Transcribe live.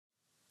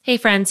Hey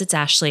friends, it's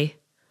Ashley.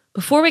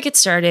 Before we get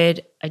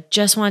started, I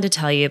just wanted to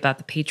tell you about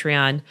the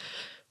Patreon,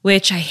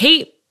 which I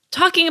hate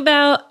talking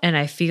about and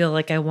I feel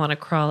like I want to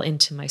crawl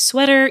into my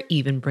sweater,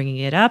 even bringing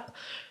it up,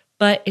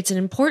 but it's an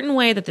important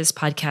way that this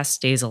podcast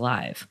stays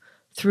alive.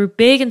 Through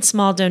big and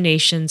small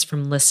donations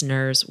from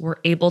listeners, we're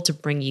able to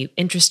bring you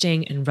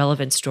interesting and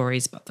relevant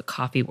stories about the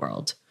coffee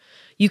world.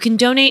 You can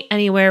donate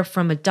anywhere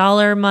from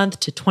 $1 a month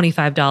to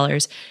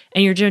 $25,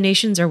 and your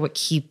donations are what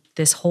keep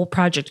this whole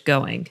project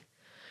going.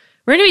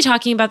 We're going to be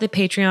talking about the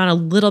Patreon a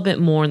little bit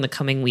more in the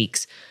coming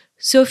weeks.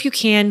 So if you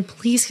can,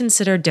 please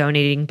consider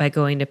donating by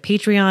going to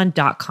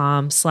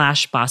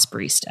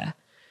patreon.com/bossbarista.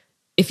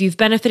 If you've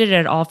benefited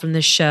at all from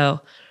this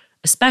show,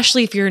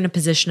 especially if you're in a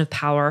position of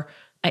power,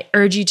 I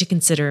urge you to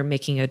consider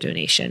making a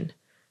donation.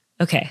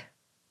 Okay,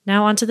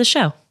 now on to the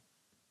show.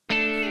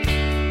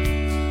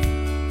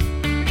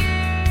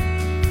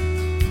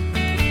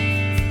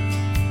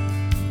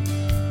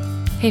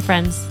 Hey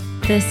friends,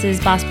 this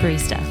is Boss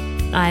Barista.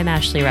 I'm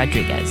Ashley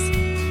Rodriguez.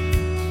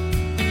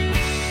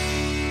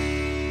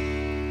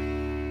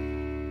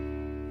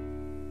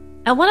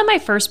 At one of my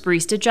first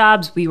barista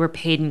jobs, we were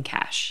paid in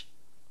cash.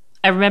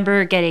 I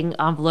remember getting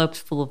envelopes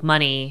full of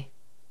money,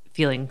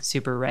 feeling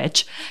super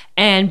rich,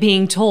 and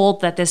being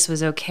told that this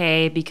was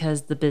okay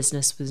because the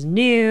business was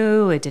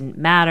new, it didn't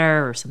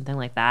matter, or something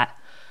like that.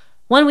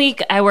 One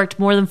week, I worked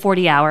more than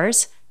 40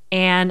 hours,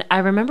 and I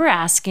remember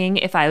asking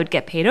if I would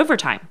get paid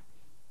overtime.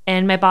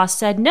 And my boss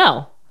said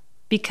no,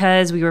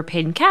 because we were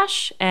paid in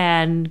cash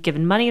and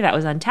given money that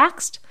was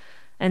untaxed,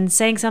 and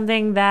saying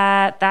something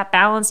that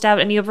balanced out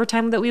any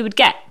overtime that we would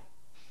get.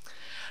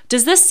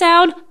 Does this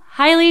sound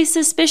highly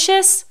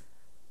suspicious?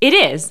 It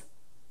is.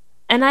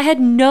 And I had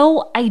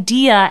no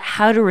idea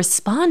how to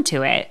respond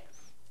to it.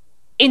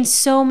 In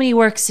so many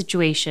work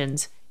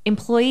situations,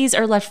 employees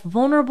are left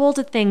vulnerable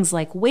to things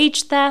like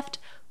wage theft,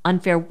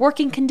 unfair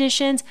working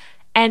conditions,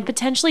 and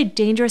potentially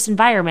dangerous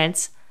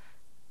environments.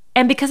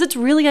 And because it's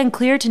really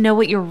unclear to know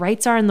what your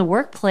rights are in the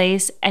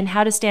workplace and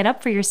how to stand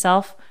up for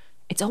yourself,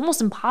 it's almost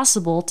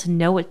impossible to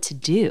know what to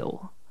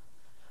do.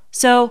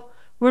 So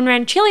when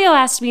Rancilio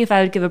asked me if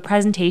I would give a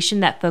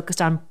presentation that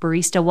focused on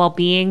barista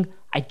well-being,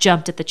 I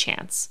jumped at the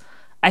chance.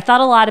 I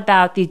thought a lot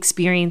about the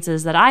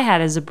experiences that I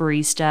had as a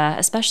barista,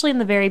 especially in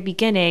the very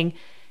beginning,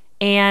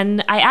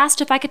 and I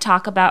asked if I could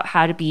talk about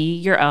how to be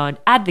your own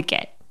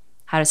advocate,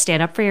 how to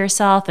stand up for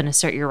yourself and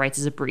assert your rights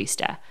as a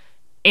barista.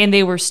 And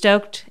they were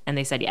stoked, and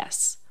they said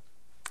yes.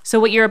 So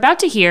what you're about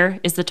to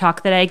hear is the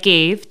talk that I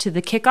gave to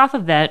the kickoff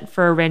event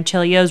for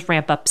Rancilio's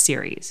Ramp Up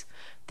series.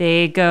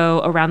 They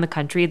go around the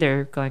country.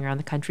 They're going around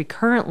the country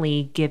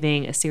currently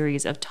giving a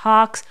series of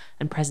talks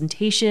and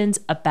presentations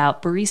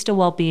about barista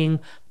well-being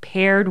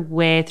paired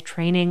with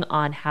training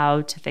on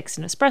how to fix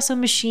an espresso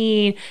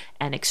machine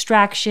and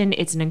extraction.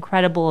 It's an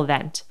incredible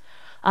event.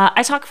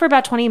 I talk for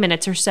about 20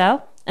 minutes or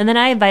so, and then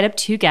I invite up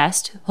two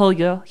guests who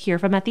you'll hear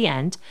from at the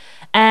end.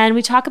 And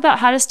we talk about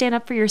how to stand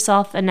up for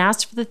yourself and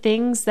ask for the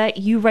things that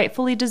you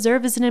rightfully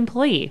deserve as an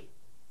employee.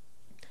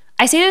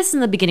 I say this in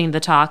the beginning of the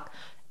talk,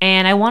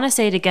 and I want to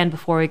say it again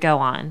before we go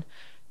on.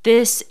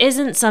 This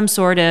isn't some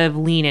sort of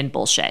lean-in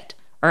bullshit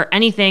or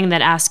anything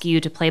that asks you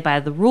to play by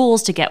the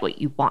rules to get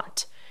what you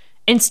want.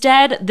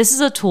 Instead, this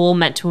is a tool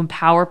meant to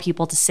empower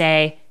people to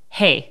say,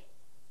 hey,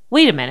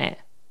 wait a minute,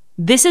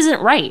 this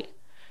isn't right,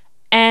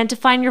 and to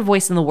find your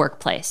voice in the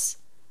workplace.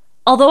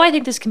 Although I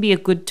think this can be a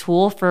good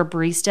tool for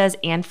baristas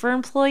and for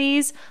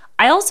employees,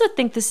 I also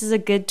think this is a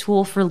good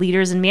tool for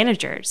leaders and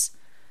managers.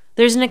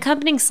 There's an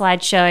accompanying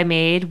slideshow I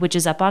made, which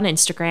is up on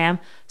Instagram,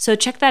 so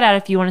check that out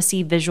if you want to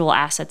see visual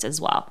assets as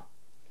well.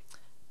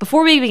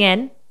 Before we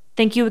begin,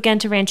 thank you again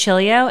to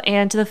Rancilio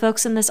and to the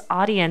folks in this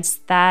audience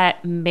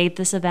that made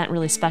this event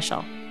really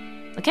special.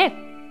 Okay,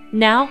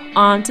 now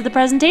on to the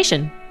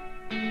presentation.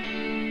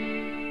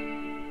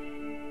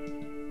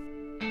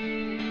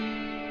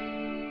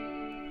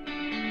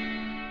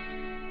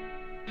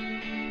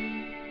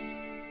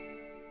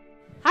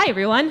 Hi,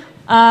 everyone.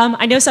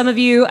 I know some of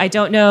you, I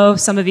don't know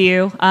some of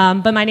you,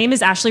 but my name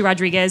is Ashley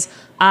Rodriguez.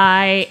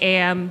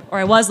 I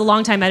was the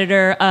longtime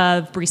editor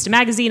of Barista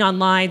Magazine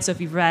online, so if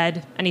you've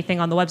read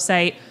anything on the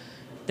website,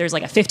 there's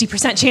like a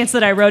 50% chance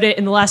that I wrote it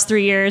in the last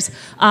 3 years.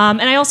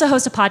 And I also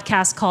host a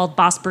podcast called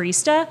Boss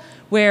Barista,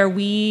 where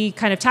we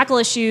kind of tackle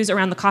issues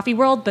around the coffee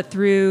world, but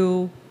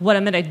through what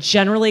I'm going to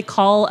generally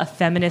call a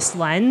feminist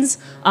lens.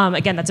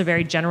 Again, that's a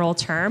very general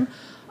term.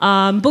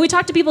 But we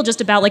talk to people just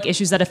about like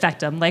issues that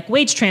affect them, like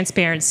wage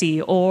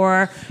transparency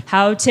or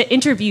how to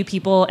interview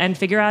people and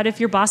figure out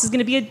if your boss is going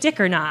to be a dick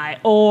or not,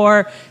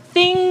 or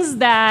things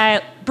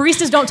that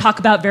baristas don't talk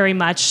about very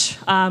much,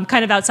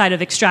 kind of outside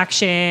of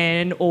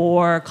extraction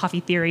or coffee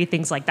theory,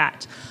 things like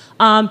that.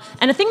 And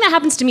a thing that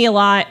happens to me a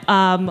lot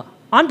on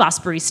Boss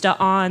Barista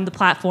on the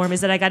platform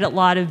is that I get a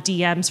lot of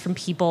DMs from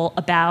people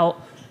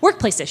about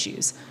workplace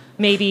issues.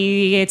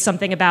 Maybe it's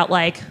something about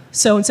like,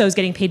 so-and-so is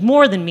getting paid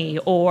more than me,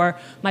 or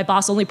my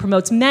boss only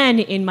promotes men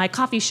in my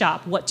coffee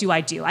shop. What do?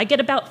 I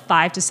get about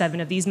 5 to 7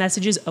 of these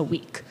messages a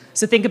week.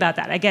 So think about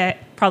that. I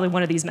get probably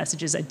one of these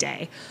messages a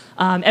day.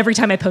 Every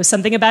time I post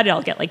something about it,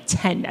 I'll get like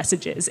 10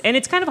 messages. And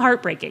it's kind of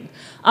heartbreaking.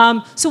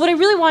 So what I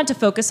really wanted to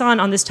focus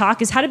on this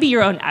talk is how to be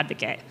your own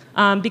advocate.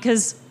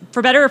 Because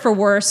for better or for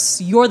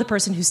worse, you're the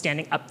person who's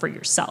standing up for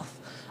yourself.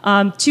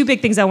 Two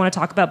big things I want to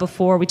talk about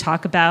before we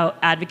talk about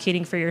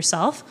advocating for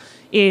yourself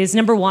is,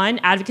 number one,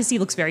 advocacy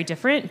looks very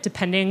different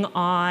depending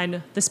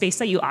on the space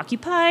that you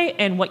occupy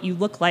and what you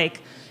look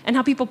like and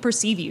how people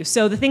perceive you.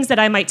 So the things that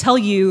I might tell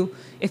you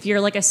if you're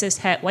like a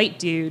cis-het white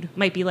dude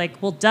might be like,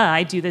 well, duh,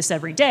 I do this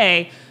every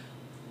day.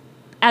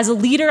 As a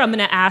leader, I'm going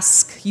to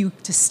ask you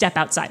to step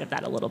outside of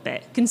that a little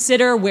bit.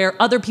 Consider where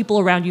other people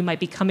around you might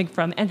be coming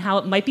from and how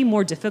it might be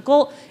more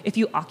difficult if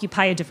you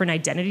occupy a different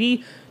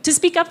identity to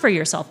speak up for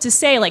yourself, to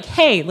say like,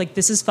 hey, like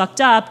this is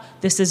fucked up,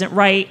 this isn't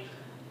right,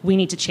 we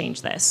need to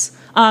change this.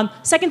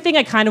 Second thing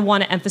I kind of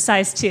want to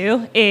emphasize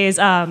too is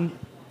I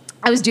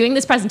was doing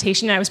this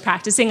presentation and I was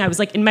practicing. I was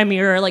like in my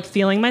mirror, like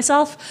feeling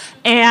myself.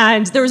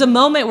 And there was a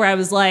moment where I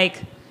was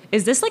like,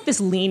 is this like this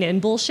lean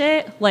in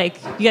bullshit?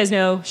 Like, you guys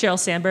know Sheryl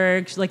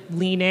Sandberg, like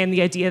lean in,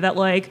 the idea that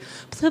like,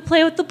 to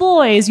play with the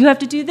boys, you have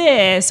to do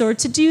this or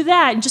to do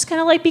that and just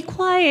kind of like be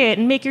quiet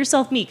and make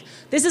yourself meek.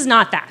 This is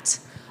not that.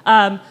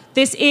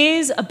 This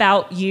is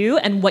about you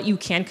and what you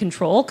can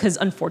control, because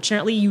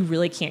unfortunately you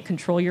really can't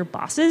control your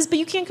bosses, but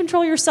you can't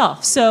control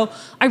yourself. So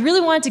I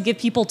really wanted to give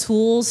people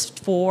tools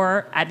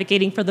for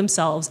advocating for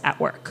themselves at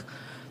work.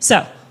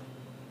 So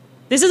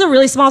this is a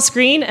really small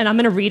screen and I'm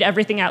gonna read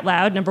everything out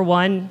loud. Number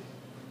one,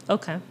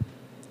 okay,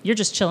 you're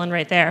just chilling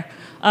right there.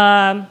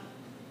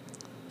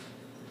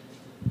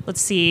 Let's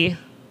see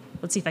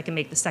if I can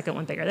make the second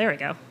one bigger. There we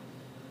go.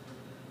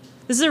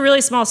 This is a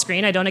really small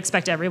screen. I don't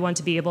expect everyone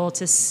to be able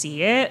to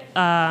see it.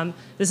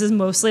 This is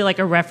mostly like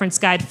a reference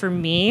guide for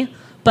me,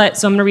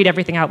 so I'm gonna read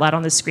everything out loud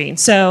on the screen.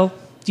 So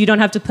you don't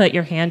have to put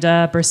your hand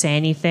up or say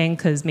anything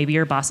because maybe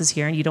your boss is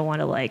here and you don't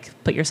wanna like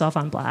put yourself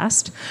on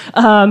blast.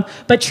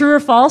 But true or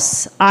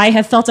false, I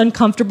have felt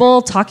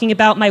uncomfortable talking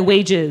about my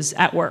wages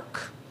at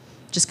work.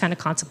 Just kind of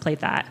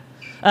contemplate that.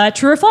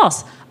 True or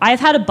false,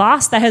 I've had a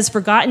boss that has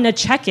forgotten a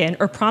check-in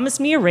or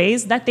promised me a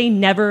raise that they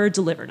never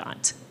delivered on.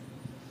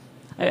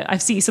 I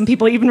see some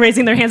people even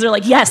raising their hands. They're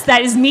like, yes,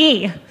 that is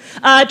me.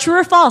 True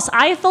or false,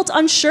 I have felt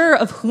unsure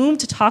of whom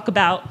to talk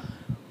about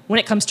when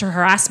it comes to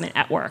harassment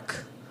at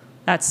work.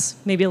 That's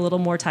maybe a little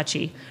more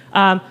touchy.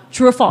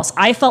 True or false,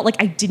 I felt like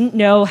I didn't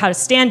know how to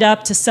stand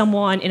up to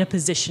someone in a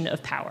position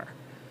of power.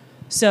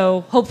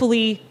 So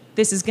hopefully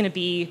this is going to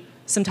be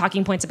some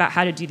talking points about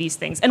how to do these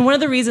things. And one of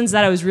the reasons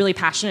that I was really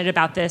passionate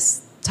about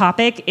this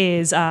topic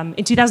is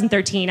in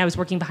 2013, I was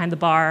working behind the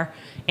bar,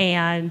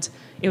 and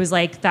it was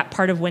like that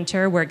part of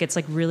winter where it gets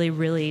like really,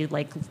 really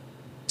like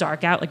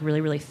dark out, like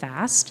really, really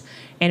fast.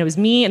 And it was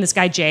me and this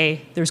guy,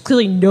 Jay. There was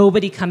clearly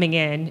nobody coming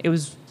in. It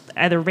was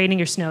either raining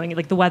or snowing.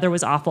 Like the weather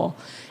was awful.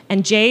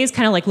 And Jay is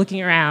kind of like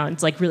looking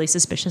around like really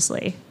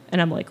suspiciously.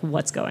 And I'm like,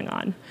 what's going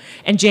on?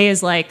 And Jay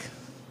is like,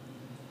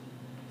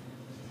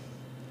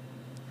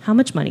 how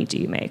much money do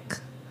you make?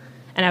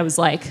 And I was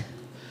like,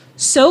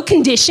 so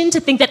conditioned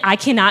to think that I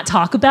cannot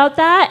talk about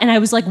that. And I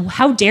was like,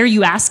 how dare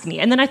you ask me?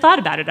 And then I thought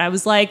about it. I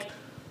was like,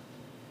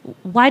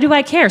 why do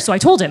I care? So I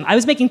told him I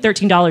was making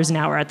 $13 an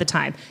hour at the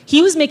time.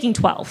 He was making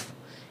 $12.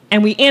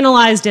 And we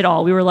analyzed it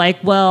all. We were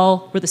like,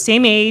 well, we're the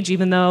same age,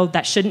 even though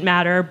that shouldn't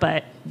matter,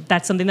 but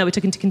that's something that we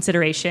took into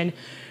consideration.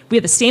 We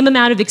had the same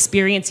amount of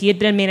experience. He had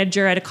been a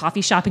manager at a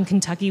coffee shop in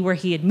Kentucky where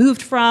he had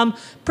moved from.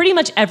 Pretty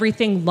much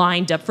everything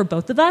lined up for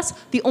both of us.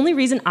 The only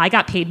reason I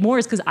got paid more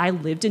is because I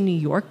lived in New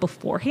York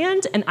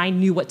beforehand and I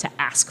knew what to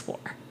ask for.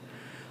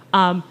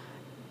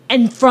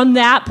 And from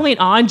that point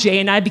on, Jay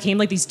and I became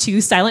like these two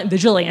silent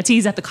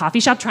vigilantes at the coffee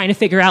shop trying to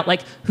figure out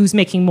like who's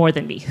making more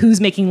than me, who's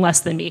making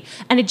less than me.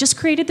 And it just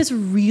created this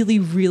really,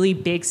 really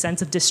big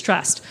sense of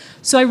distrust.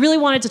 So I really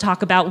wanted to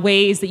talk about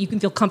ways that you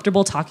can feel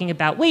comfortable talking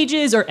about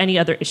wages or any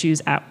other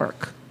issues at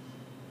work.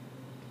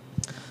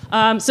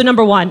 So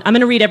number one, I'm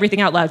gonna read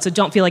everything out loud, so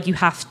don't feel like you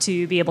have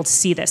to be able to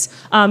see this.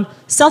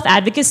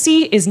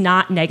 Self-advocacy is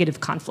not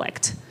negative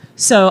conflict.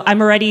 So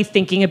I'm already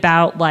thinking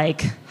about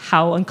like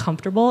how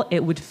uncomfortable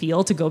it would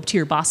feel to go up to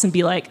your boss and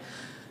be like,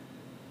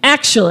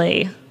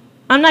 actually,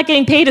 I'm not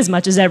getting paid as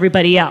much as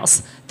everybody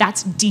else.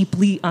 That's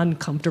deeply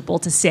uncomfortable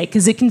to say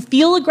because it can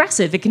feel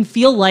aggressive. It can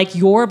feel like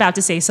you're about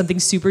to say something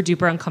super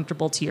duper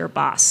uncomfortable to your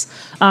boss.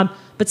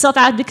 But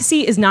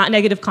self-advocacy is not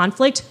negative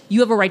conflict. You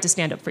have a right to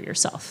stand up for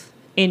yourself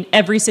in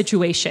every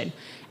situation.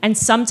 And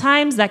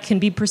sometimes that can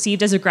be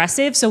perceived as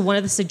aggressive. So one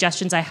of the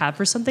suggestions I have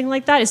for something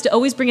like that is to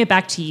always bring it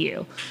back to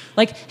you.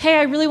 Like, hey,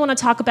 I really want to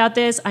talk about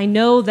this. I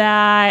know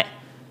that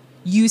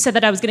you said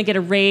that I was going to get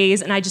a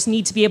raise and I just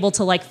need to be able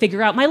to like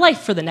figure out my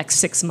life for the next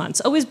 6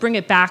 months. Always bring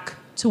it back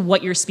to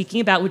what you're speaking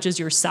about, which is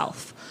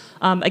yourself.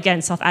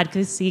 Again,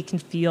 self-advocacy can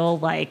feel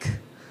like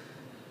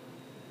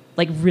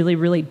really,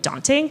 really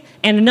daunting.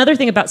 And another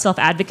thing about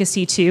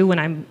self-advocacy too, when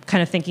I'm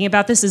kind of thinking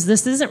about this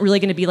isn't really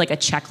going to be like a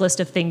checklist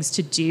of things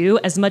to do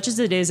as much as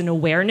it is an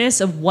awareness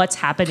of what's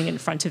happening in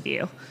front of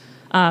you.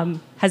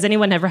 Has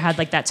anyone ever had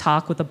like that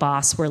talk with a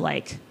boss where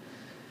like,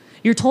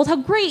 You're told how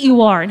great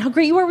you are and how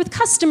great you are with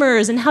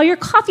customers and how your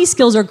coffee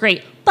skills are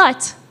great,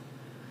 but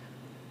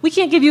we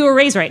can't give you a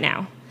raise right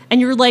now. And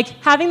you're like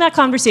having that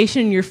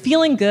conversation and you're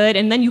feeling good,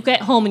 and then you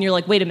get home and you're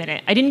like, wait a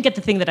minute, I didn't get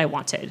the thing that I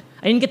wanted.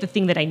 I didn't get the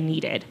thing that I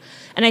needed.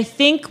 And I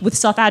think with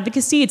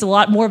self-advocacy, it's a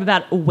lot more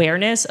about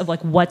awareness of like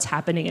what's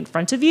happening in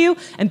front of you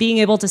and being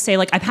able to say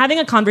like, I'm having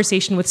a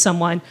conversation with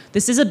someone,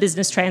 this is a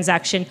business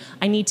transaction,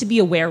 I need to be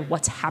aware of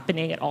what's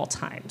happening at all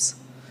times.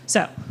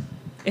 So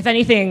if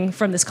anything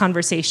from this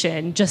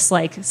conversation, just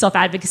like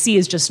self-advocacy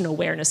is just an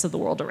awareness of the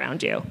world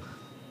around you.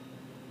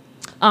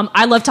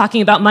 I love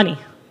talking about money.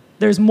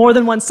 There's more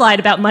than one slide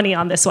about money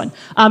on this one.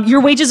 Your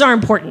wages are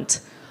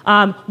important.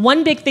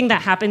 One big thing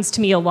that happens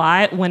to me a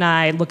lot when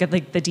I look at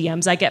like the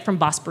DMs I get from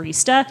Boss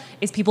Barista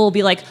is people will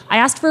be like, I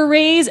asked for a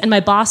raise and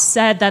my boss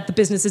said that the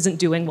business isn't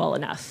doing well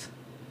enough.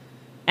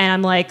 And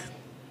I'm like,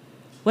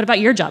 what about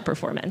your job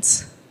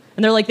performance?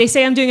 And they're like, they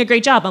say I'm doing a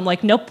great job. I'm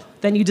like, nope,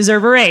 then you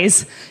deserve a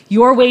raise.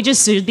 Your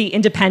wages should be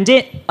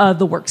independent of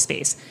the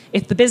workspace.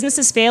 If the business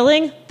is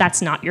failing,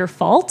 that's not your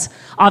fault.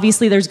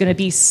 Obviously, there's going to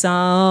be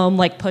some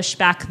like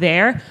pushback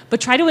there, but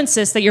try to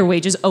insist that your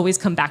wages always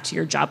come back to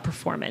your job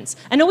performance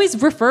and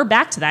always refer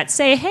back to that.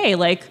 Say, hey,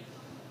 like,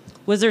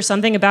 was there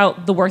something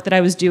about the work that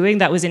I was doing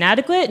that was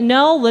inadequate?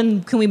 No,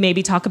 then can we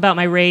maybe talk about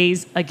my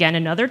raise again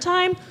another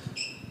time?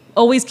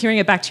 Always carrying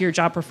it back to your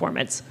job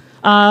performance.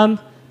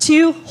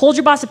 2, hold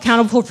your boss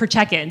accountable for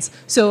check-ins.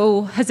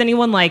 So has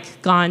anyone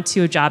like gone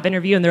to a job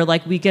interview and they're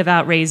like, we give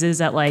out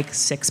raises at like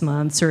 6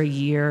 months or a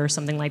year or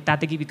something like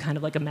that. They give you kind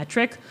of like a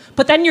metric.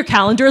 Put that in your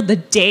calendar the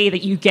day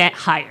that you get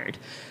hired.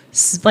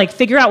 Like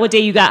figure out what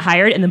day you got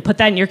hired and then put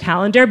that in your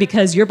calendar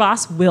because your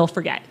boss will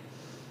forget.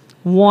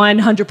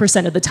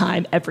 100% of the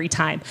time, every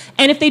time.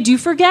 And if they do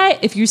forget,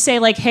 if you say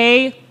like,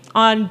 hey,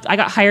 I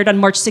got hired on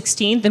March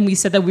 16th, and we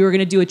said that we were going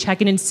to do a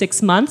check-in in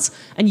 6 months,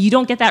 and you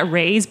don't get that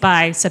raise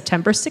by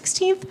September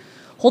 16th,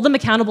 hold them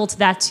accountable to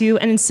that too,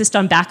 and insist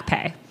on back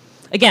pay.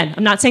 Again,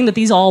 I'm not saying that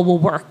these all will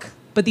work,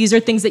 but these are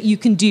things that you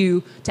can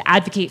do to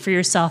advocate for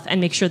yourself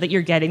and make sure that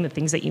you're getting the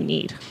things that you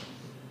need.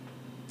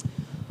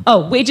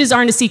 Oh, wages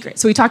aren't a secret.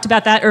 So we talked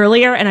about that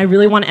earlier, and I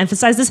really want to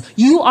emphasize this.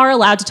 You are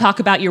allowed to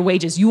talk about your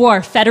wages. You are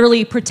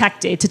federally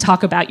protected to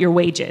talk about your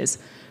wages.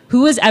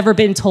 Who has ever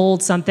been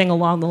told something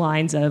along the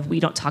lines of, we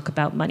don't talk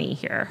about money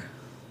here?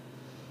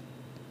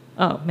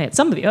 Oh, man,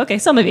 some of you. Okay,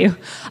 some of you.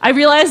 I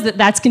realized that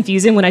that's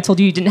confusing when I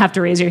told you you didn't have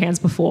to raise your hands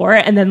before,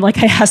 and then like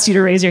I asked you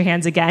to raise your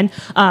hands again.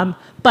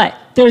 But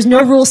there's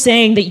no rule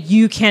saying that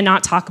you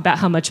cannot talk about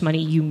how much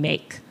money you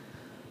make.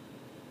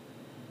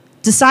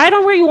 Decide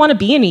on where you want to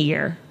be in a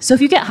year. So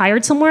if you get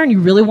hired somewhere and you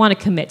really want to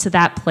commit to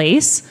that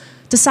place,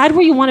 decide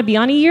where you want to be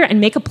on a year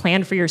and make a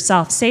plan for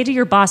yourself. Say to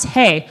your boss,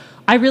 hey,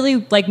 I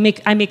really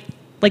I make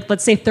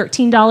let's say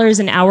 $13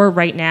 an hour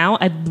right now.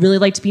 I'd really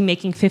like to be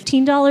making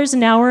 $15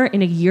 an hour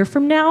in a year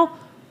from now.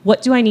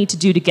 What do I need to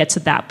do to get to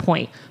that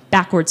point?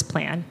 Backwards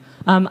plan.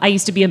 I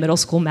used to be a middle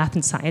school math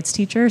and science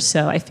teacher,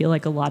 so I feel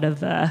like a lot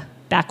of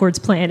backwards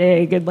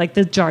planning and like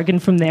the jargon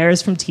from there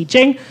is from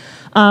teaching.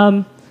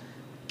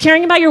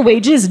 Caring about your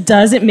wages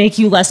doesn't make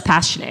you less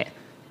passionate.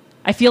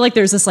 I feel like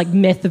there's this like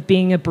myth of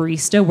being a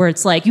barista where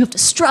it's like you have to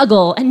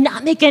struggle and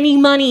not make any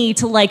money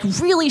to like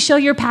really show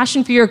your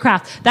passion for your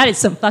craft. That is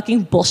some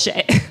fucking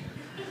bullshit.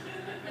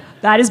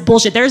 That is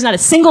bullshit. There's not a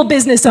single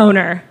business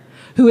owner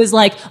who is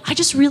like, I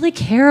just really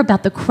care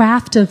about the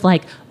craft of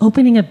like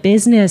opening a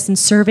business and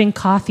serving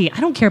coffee. I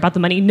don't care about the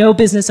money. No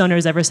business owner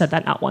has ever said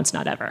that, not once,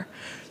 not ever.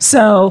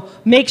 So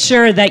make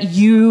sure that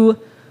you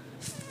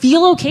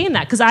feel okay in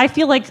that, because I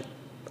feel like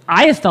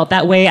I have felt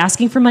that way.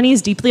 Asking for money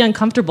is deeply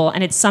uncomfortable,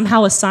 and it's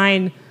somehow a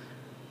sign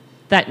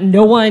that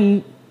no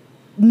one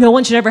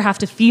should ever have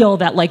to feel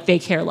that like they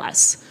care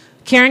less.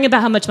 Caring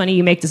about how much money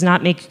you make does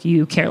not make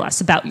you care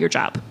less about your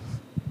job.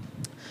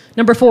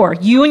 Number 4,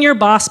 you and your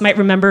boss might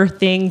remember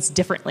things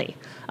differently.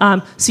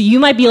 So you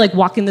might be like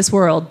walking this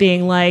world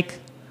being like,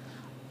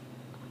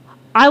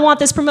 I want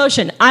this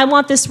promotion, I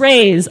want this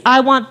raise, I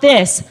want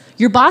this.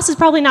 Your boss is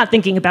probably not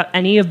thinking about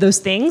any of those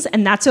things,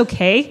 and that's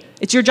okay.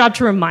 It's your job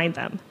to remind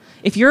them.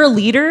 If you're a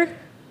leader,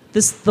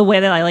 the way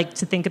that I like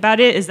to think about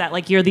it is that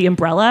like you're the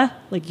umbrella,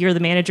 like you're the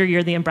manager,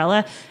 you're the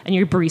umbrella, and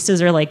your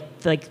baristas are like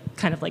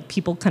kind of like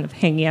people kind of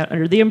hanging out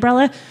under the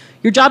umbrella.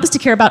 Your job is to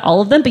care about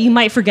all of them, but you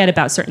might forget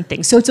about certain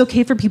things. So it's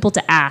okay for people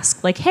to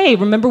ask, like, hey,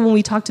 remember when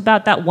we talked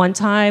about that one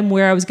time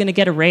where I was going to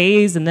get a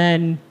raise and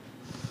then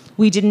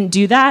we didn't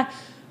do that?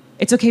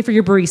 It's okay for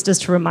your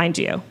baristas to remind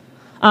you.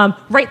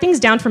 Write things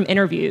down from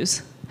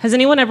interviews. Has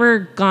anyone ever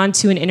gone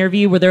to an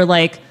interview where they're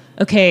like,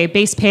 okay,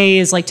 base pay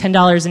is like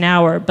 $10 an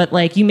hour, but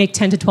like you make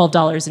 $10 to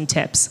 $12 in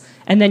tips.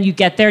 And then you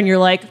get there and you're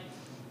like,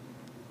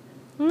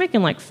 I'm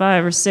making like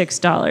 $5 or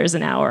 $6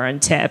 an hour in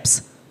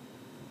tips.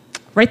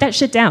 Write that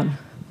shit down.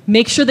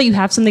 Make sure that you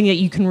have something that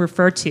you can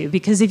refer to,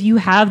 because if you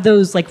have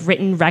those like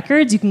written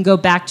records, you can go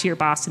back to your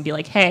boss and be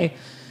like, hey,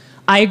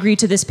 I agreed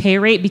to this pay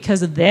rate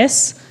because of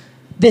this.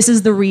 This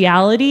is the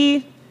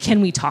reality.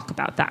 Can we talk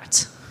about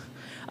that?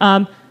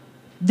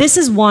 This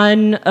is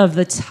one of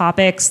the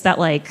topics that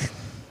like,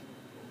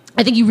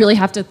 I think you really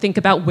have to think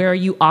about where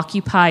you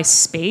occupy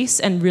space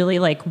and really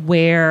like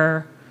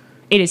where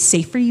it is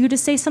safe for you to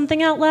say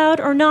something out loud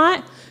or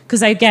not.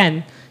 Because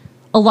again,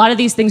 a lot of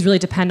these things really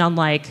depend on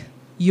like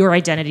your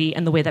identity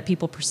and the way that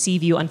people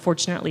perceive you,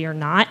 unfortunately or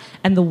not,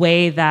 and the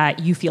way that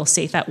you feel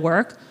safe at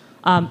work.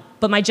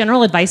 But my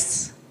general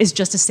advice is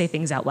just to say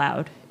things out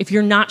loud. If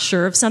you're not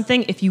sure of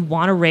something, if you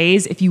want a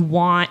raise, if you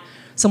want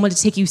someone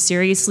to take you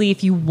seriously,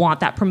 if you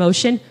want that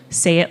promotion,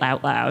 say it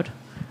out loud.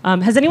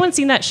 Has anyone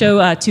seen that show,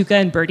 Tuca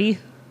and Birdie?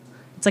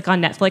 It's like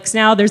on Netflix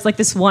now. There's like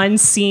this one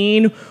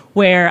scene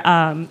where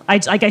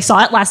I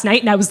saw it last night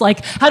and I was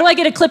like, how do I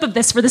get a clip of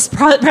this for this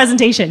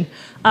presentation?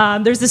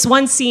 There's this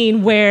one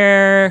scene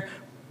where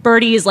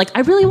Birdie is like,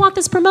 I really want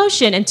this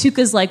promotion. And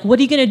Tuca's like, what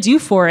are you going to do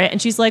for it?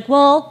 And she's like,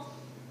 well,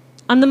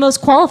 I'm the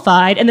most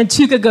qualified. And then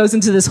Tuca goes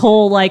into this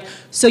whole like,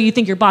 so you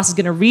think your boss is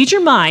going to read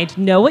your mind,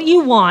 know what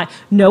you want,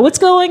 know what's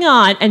going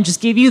on, and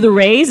just give you the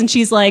raise? And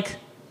she's like,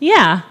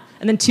 yeah.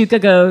 And then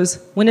Tuca goes,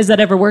 when has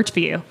that ever worked for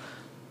you?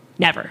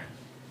 Never.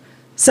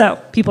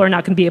 So people are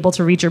not going to be able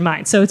to read your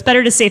mind. So it's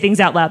better to say things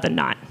out loud than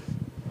not.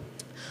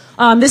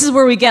 This is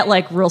where we get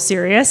like real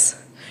serious.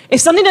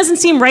 If something doesn't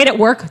seem right at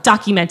work,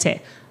 document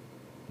it.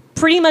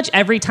 Pretty much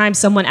every time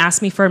someone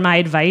asks me for my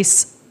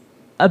advice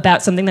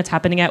about something that's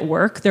happening at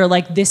work, they're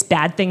like, this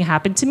bad thing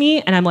happened to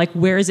me. And I'm like,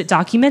 where is it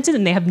documented?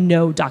 And they have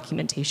no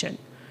documentation.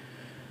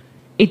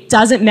 It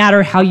doesn't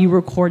matter how you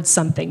record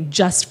something.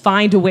 Just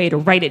find a way to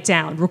write it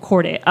down,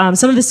 record it.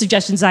 Some of the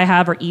suggestions I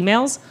have are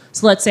emails.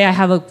 So let's say I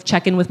have a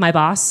check-in with my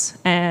boss,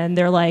 and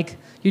they're like,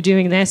 you're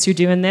doing this,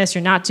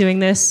 you're not doing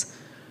this.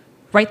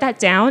 Write that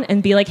down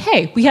and be like,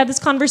 hey, we had this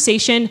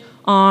conversation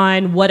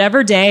on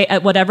whatever day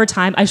at whatever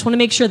time. I just want to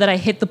make sure that I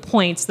hit the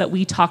points that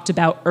we talked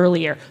about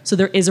earlier. So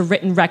there is a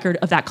written record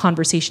of that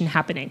conversation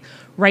happening.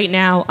 Right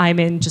now, I'm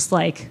in just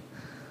like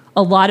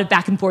a lot of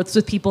back and forths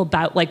with people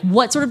about like,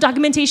 what sort of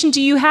documentation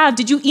do you have?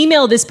 Did you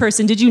email this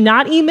person? Did you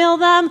not email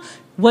them?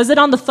 Was it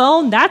on the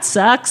phone? That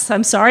sucks.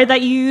 I'm sorry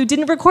that you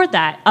didn't record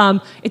that.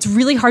 It's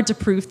really hard to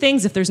prove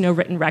things if there's no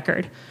written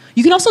record.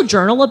 You can also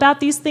journal about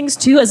these things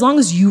too. As long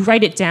as you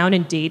write it down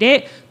and date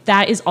it,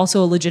 that is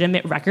also a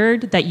legitimate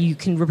record that you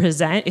can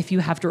represent if you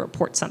have to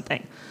report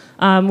something.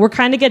 We're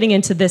kind of getting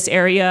into this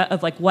area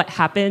of like what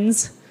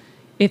happens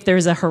if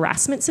there's a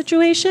harassment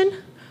situation.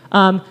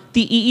 The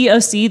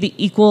EEOC, the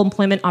Equal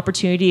Employment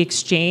Opportunity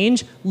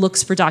Exchange,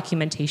 looks for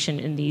documentation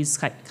in these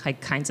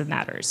kinds of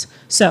matters.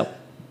 So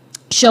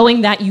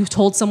showing that you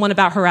told someone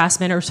about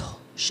harassment or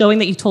showing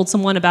that you told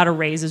someone about a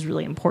raise is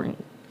really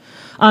important.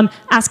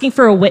 Asking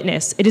for a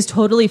witness. It is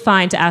totally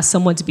fine to ask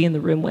someone to be in the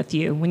room with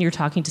you when you're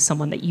talking to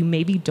someone that you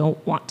maybe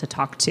don't want to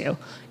talk to.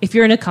 If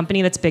you're in a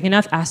company that's big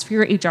enough, ask for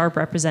your HR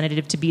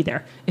representative to be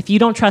there. If you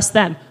don't trust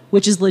them,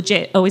 which is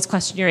legit, always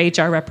question your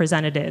HR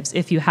representatives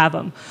if you have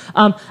them.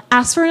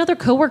 Ask for another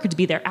coworker to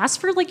be there. Ask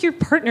for like your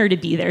partner to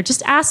be there.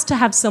 Just ask to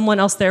have someone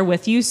else there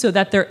with you so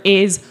that there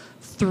is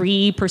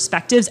 3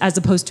 perspectives as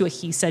opposed to a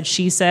he said,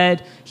 she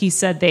said, he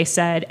said, they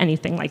said,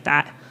 anything like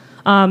that.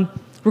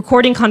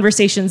 Recording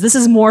conversations. This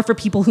is more for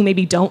people who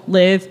maybe don't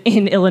live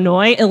in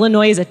Illinois.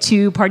 Illinois is a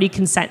 2-party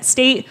consent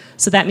state.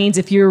 So that means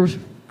if you're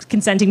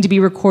consenting to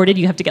be recorded,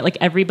 you have to get like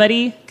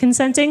everybody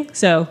consenting.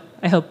 So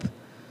I hope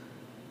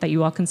that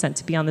you all consent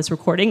to be on this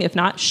recording. If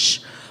not, shh.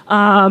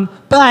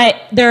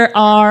 But there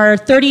are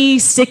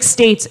 36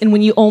 states in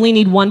when you only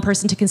need 1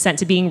 person to consent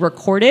to being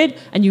recorded,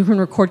 and you can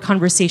record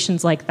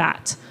conversations like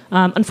that.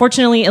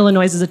 Unfortunately,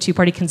 Illinois is a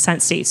 2-party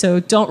consent state,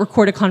 so don't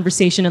record a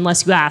conversation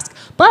unless you ask.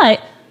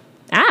 But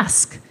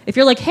ask. If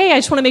you're like, hey, I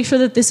just want to make sure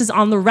that this is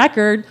on the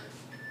record,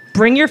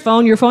 bring your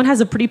phone. Your phone has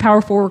a pretty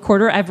powerful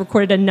recorder. I've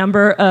recorded a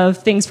number of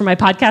things for my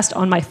podcast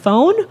on my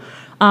phone,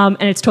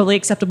 and it's totally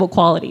acceptable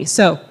quality.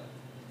 So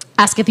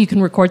ask if you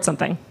can record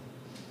something.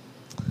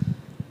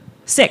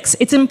 6,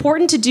 it's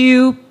important to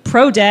do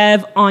pro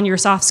dev on your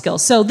soft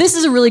skills. So this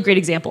is a really great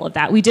example of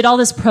that. We did all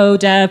this pro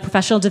dev,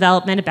 professional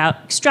development about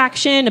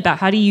extraction, about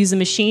how to use a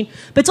machine,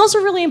 but it's also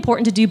really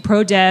important to do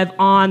pro dev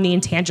on the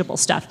intangible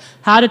stuff.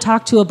 How to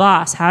talk to a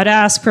boss, how to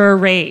ask for a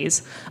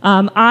raise.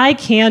 I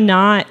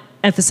cannot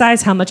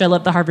emphasize how much I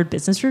love the Harvard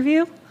Business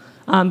Review.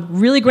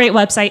 Really great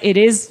website. It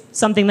is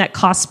something that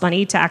costs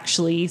money to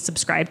actually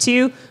subscribe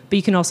to, but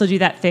you can also do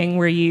that thing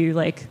where you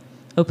like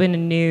open a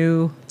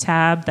new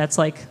tab that's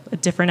like a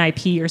different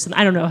IP or something.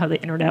 I don't know how the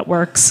internet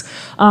works.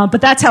 But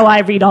that's how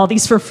I read all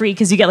these for free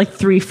because you get like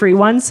 3 free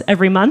ones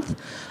every month.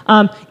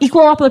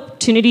 Equal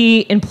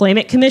Opportunity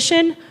Employment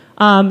Commission.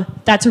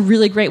 That's a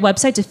really great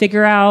website to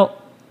figure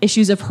out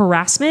issues of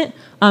harassment.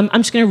 I'm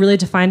just going to really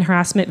define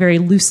harassment very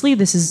loosely.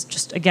 This is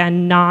just,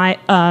 again, not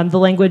the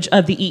language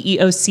of the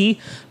EEOC.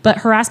 But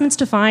harassment's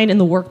defined in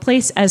the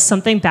workplace as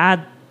something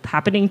bad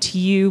happening to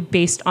you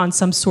based on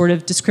some sort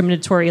of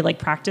discriminatory like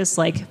practice,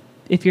 like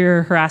if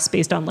you're harassed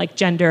based on like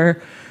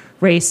gender,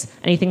 race,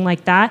 anything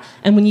like that.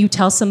 And when you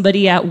tell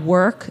somebody at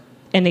work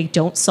and they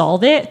don't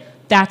solve it,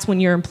 that's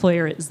when your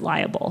employer is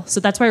liable. So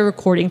that's why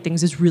recording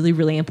things is really,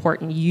 really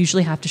important. You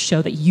usually have to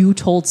show that you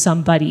told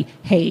somebody,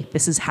 hey,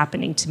 this is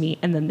happening to me,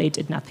 and then they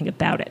did nothing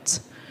about it.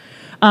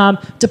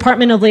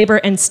 Department of Labor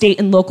and state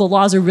and local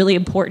laws are really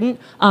important.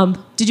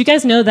 Did you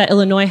guys know that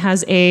Illinois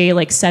has a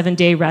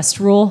 7-day rest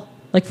rule?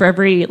 Like for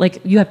every,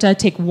 you have to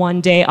take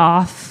 1 day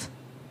off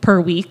per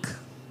week.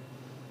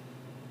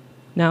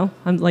 No?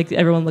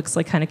 Everyone looks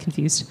kind of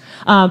confused.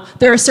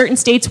 There are certain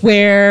states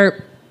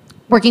where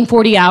working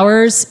 40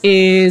 hours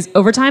is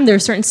overtime. There are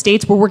certain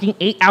states where working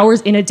 8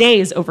 hours in a day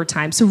is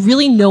overtime. So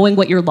really knowing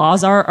what your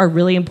laws are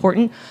really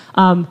important.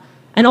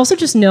 And also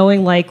just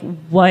knowing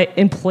what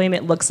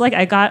employment looks like.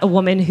 I got a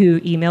woman who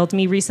emailed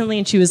me recently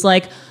and she was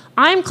like,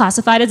 I'm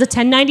classified as a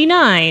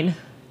 1099.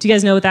 Do you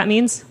guys know what that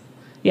means?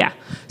 Yeah.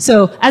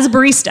 So as a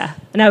barista.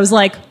 And I was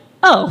like,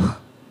 oh,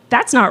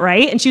 that's not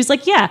right. And she was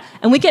like, yeah.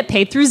 And we get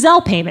paid through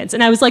Zelle payments.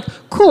 And I was like,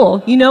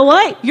 cool. You know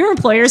what? Your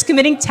employer is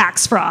committing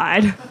tax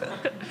fraud.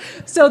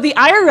 So the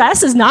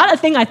IRS is not a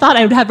thing I thought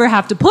I would ever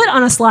have to put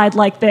on a slide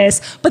like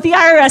this, but the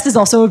IRS is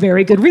also a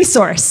very good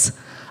resource.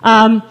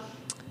 So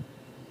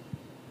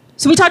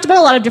we talked about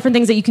a lot of different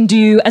things that you can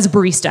do as a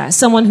barista,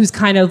 someone who's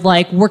kind of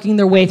working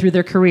their way through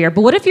their career.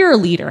 But what if you're a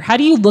leader? How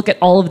do you look at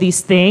all of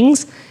these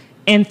things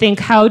and think,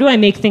 how do I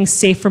make things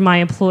safe for my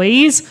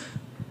employees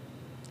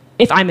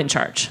if I'm in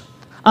charge?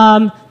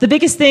 The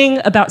biggest thing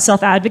about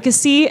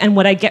self-advocacy and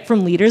what I get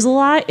from leaders a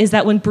lot is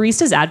that when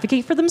baristas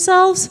advocate for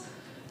themselves,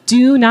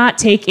 do not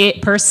take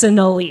it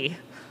personally.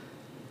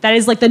 That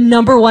is the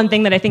number one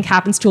thing that I think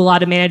happens to a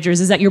lot of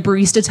managers is that your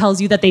barista tells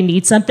you that they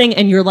need something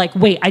and you're like,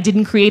 wait, I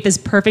didn't create this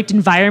perfect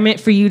environment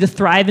for you to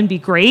thrive and be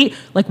great.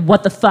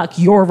 What the fuck?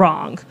 You're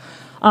wrong.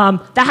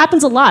 That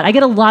happens a lot. I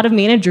get a lot of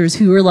managers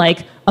who are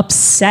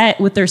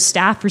upset with their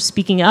staff for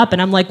speaking up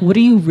and I'm like, what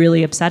are you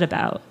really upset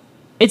about?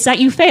 It's that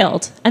you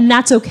failed and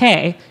that's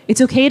okay.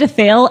 It's okay to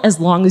fail as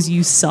long as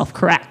you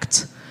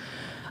self-correct.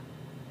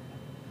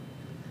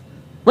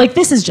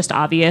 This is just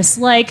obvious.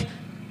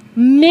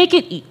 Make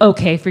it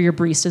okay for your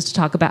baristas to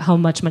talk about how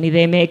much money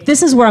they make.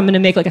 This is where I'm going to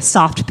make a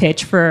soft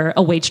pitch for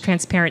a wage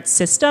transparent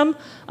system.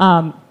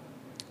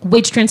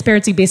 Wage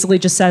transparency basically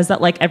just says that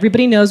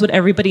everybody knows what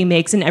everybody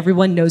makes and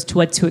everyone knows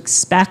what to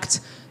expect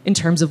in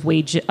terms of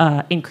wage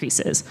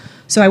increases.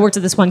 So I worked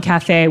at this one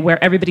cafe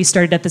where everybody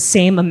started at the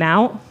same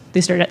amount. They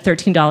started at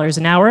 $13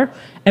 an hour.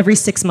 Every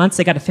 6 months,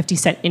 they got a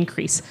 50-cent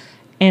increase.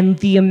 And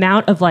the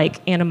amount of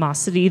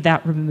animosity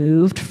that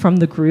removed from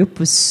the group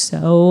was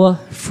so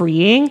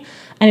freeing.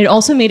 And it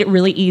also made it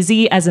really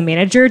easy as a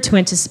manager to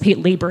anticipate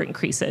labor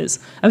increases.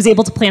 I was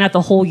able to plan out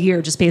the whole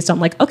year just based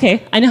on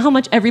okay, I know how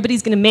much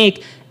everybody's gonna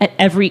make at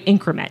every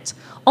increment.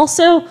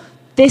 Also,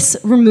 this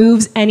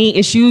removes any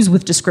issues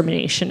with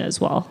discrimination as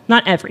well.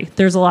 Not every,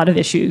 there's a lot of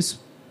issues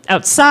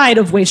outside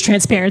of wage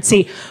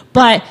transparency,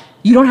 but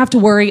you don't have to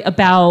worry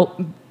about,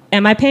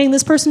 am I paying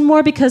this person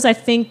more because I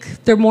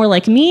think they're more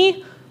like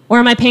me? Or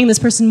am I paying this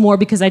person more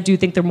because I do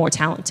think they're more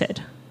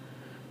talented?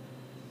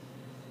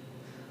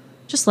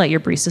 Just let your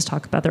baristas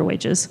talk about their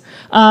wages.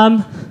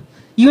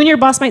 You and your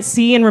boss might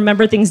see and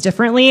remember things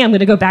differently. I'm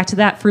going to go back to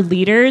that for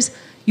leaders.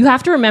 You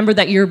have to remember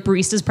that your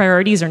barista's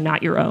priorities are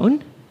not your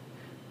own.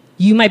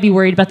 You might be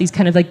worried about these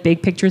kind of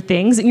big picture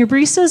things, and your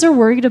baristas are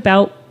worried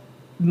about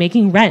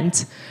making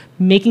rent,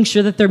 making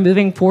sure that they're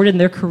moving forward in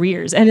their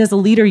careers. And as a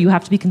leader, you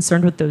have to be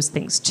concerned with those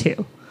things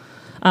too.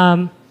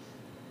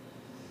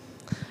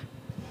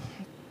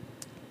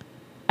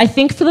 I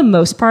think for the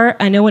most part,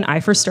 I know when I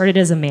first started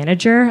as a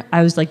manager,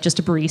 I was just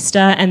a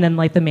barista, and then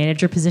the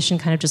manager position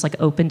kind of just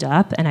opened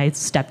up, and I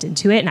stepped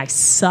into it, and I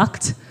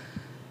sucked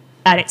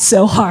at it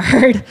so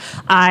hard.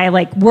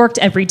 I worked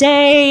every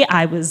day.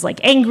 I was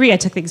angry. I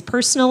took things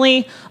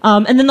personally,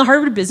 and then the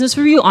Harvard Business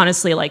Review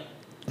honestly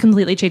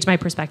completely changed my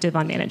perspective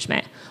on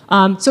management.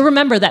 So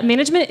remember that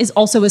management is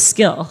also a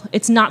skill.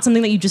 It's not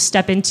something that you just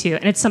step into,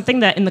 and it's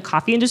something that in the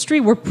coffee industry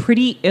we're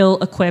pretty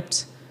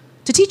ill-equipped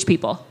to teach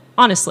people,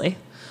 honestly.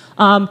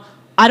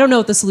 I don't know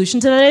what the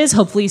solution to that is.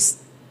 Hopefully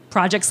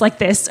projects like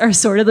this are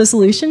sort of the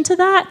solution to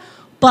that.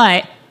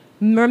 But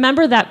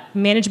remember that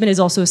management is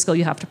also a skill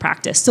you have to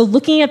practice. So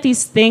looking at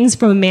these things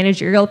from a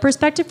managerial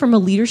perspective, from a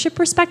leadership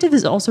perspective,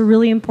 is also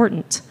really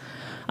important.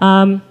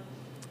 So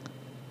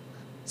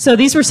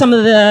these were some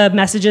of the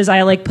messages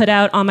I put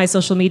out on my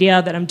social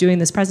media that I'm doing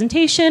this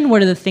presentation.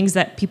 What are the things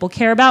that people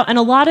care about? And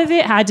a lot of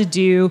it had to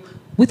do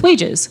with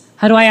wages.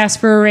 How do I ask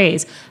for a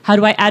raise? How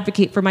do I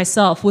advocate for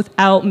myself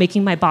without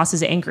making my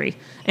bosses angry?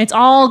 And it's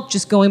all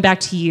just going back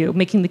to you,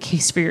 making the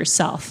case for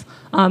yourself.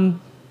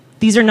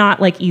 These are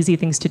not easy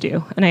things to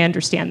do, and I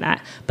understand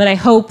that. But I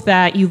hope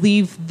that you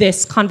leave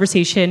this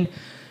conversation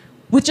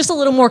with just a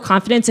little more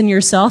confidence in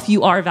yourself.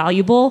 You are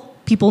valuable.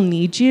 People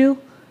need you.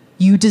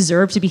 You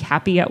deserve to be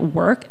happy at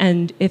work.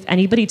 And if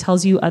anybody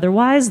tells you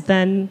otherwise,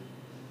 then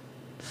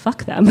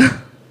fuck them.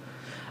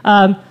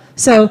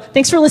 So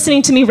thanks for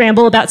listening to me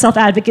ramble about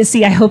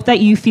self-advocacy. I hope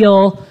that you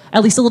feel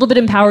at least a little bit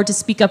empowered to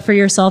speak up for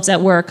yourselves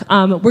at work.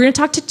 We're going to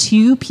talk to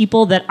two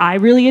people that I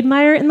really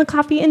admire in the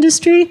coffee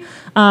industry.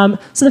 So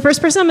the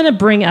first person I'm going to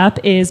bring up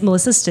is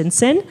Melissa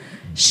Stinson.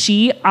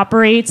 She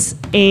operates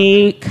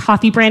a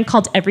coffee brand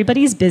called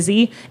Everybody's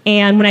Busy.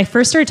 And when I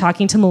first started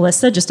talking to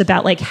Melissa just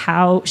about like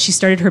how she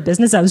started her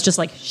business, I was just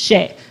like,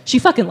 shit, she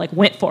fucking like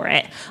went for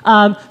it.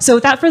 So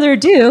without further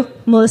ado,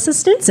 Melissa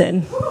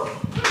Stinson.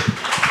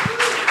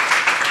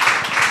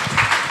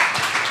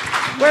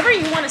 Wherever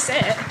you want to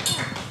sit.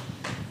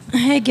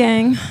 Hey,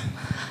 gang.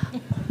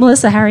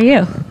 Melissa, how are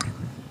you?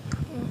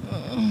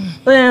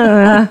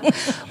 Well,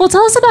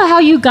 tell us about how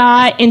you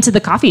got into the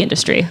coffee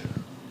industry.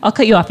 I'll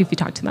cut you off if you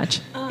talk too much.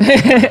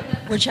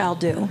 Which I'll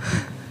do.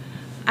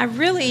 I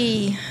don't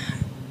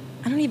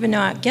even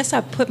know. I guess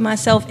I put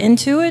myself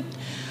into it.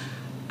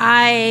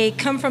 I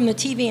come from the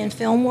TV and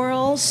film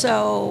world,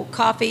 so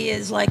coffee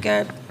is like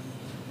it's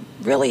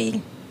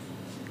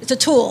a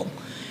tool.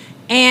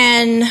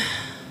 And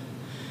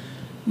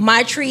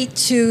my treat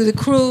to the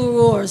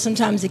crew or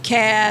sometimes the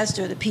cast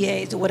or the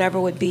PAs or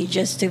whatever would be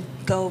just to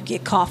go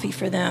get coffee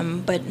for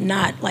them, but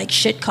not like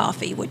shit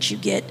coffee, which you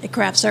get at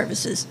craft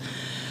services.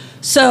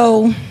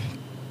 So,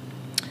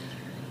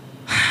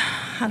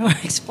 how do I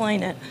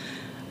explain it?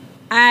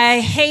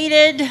 I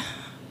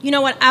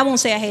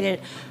won't say I hated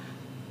it.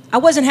 I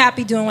wasn't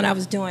happy doing what I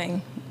was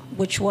doing,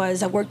 which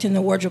was I worked in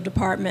the wardrobe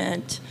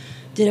department,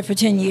 did it for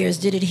 10 years,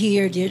 did it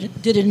here,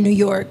 did it in New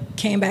York,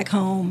 came back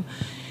home.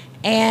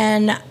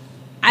 And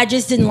I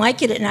just didn't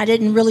like it, and I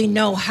didn't really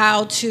know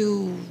how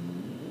to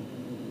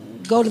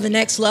go to the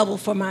next level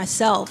for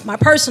myself, my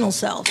personal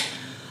self.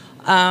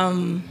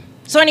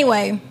 So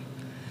anyway,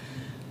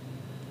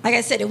 like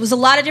I said, it was a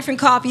lot of different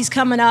coffees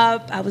coming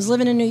up. I was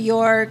living in New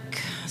York.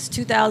 It was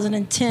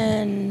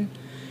 2010.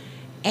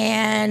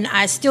 And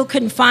I still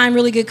couldn't find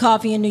really good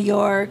coffee in New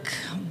York,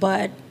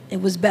 but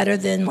it was better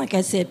than, like I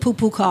said,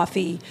 poo-poo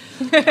coffee,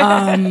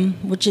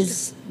 which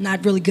is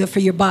not really good for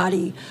your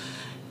body.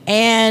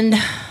 And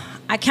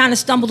I kind of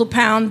stumbled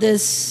upon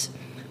this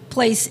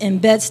place in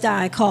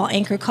Bed-Stuy called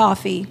Anchor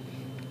Coffee,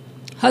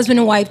 husband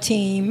and wife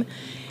team.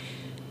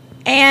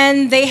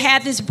 And they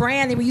had this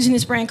brand. They were using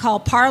this brand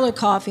called Parlor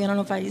Coffee. I don't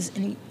know if anybody's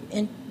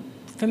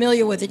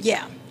familiar with it.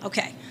 Yeah,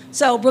 okay.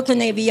 So Brooklyn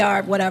Navy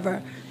Yard,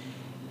 whatever.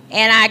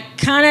 And I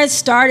kind of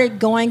started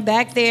going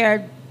back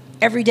there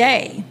every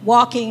day,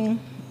 walking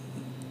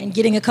and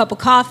getting a cup of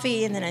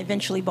coffee, and then I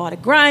eventually bought a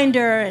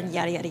grinder and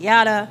yada, yada,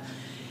 yada.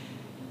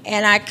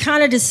 And I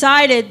kind of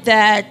decided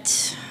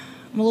that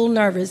I'm a little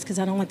nervous because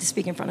I don't like to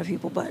speak in front of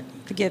people, but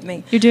forgive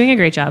me. You're doing a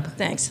great job.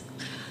 Thanks.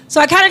 So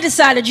I kind of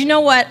decided, you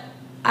know what?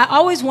 I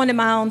always wanted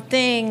my own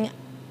thing,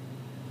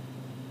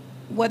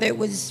 whether it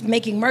was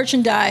making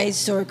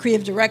merchandise or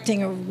creative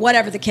directing or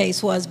whatever the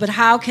case was, but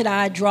how could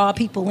I draw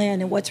people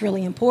in and what's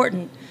really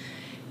important?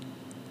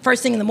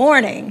 First thing in the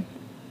morning,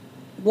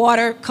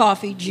 water,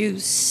 coffee,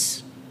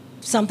 juice,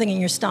 something in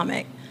your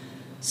stomach.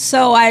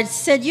 So I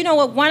said, you know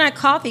what, why not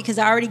coffee? Because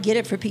I already get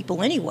it for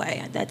people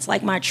anyway. That's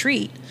like my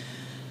treat.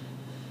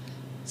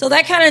 So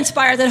that kind of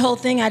inspired that whole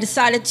thing. I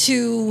decided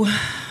to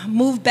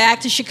move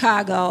back to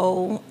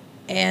Chicago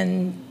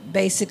and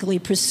basically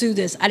pursue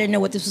this. I didn't know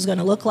what this was going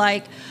to look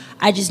like.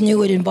 I just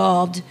knew it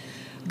involved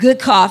good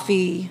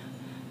coffee,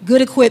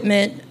 good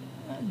equipment,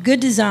 good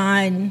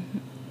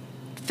design,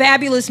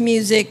 fabulous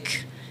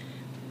music,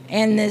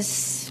 and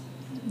this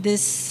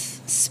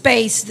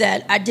space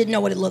that I didn't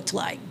know what it looked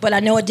like, but I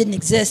know it didn't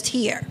exist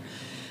here.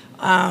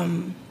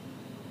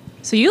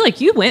 So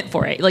you went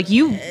for it,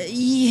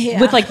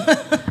 Yeah. with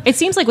it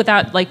seems like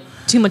without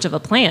too much of a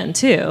plan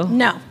too.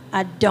 No,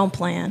 I don't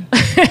plan.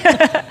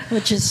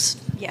 Which is,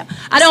 yeah.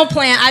 I don't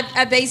plan.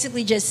 I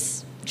basically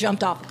just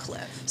jumped off a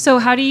cliff. So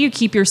how do you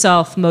keep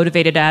yourself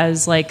motivated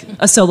as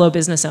a solo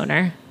business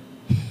owner?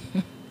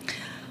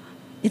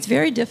 It's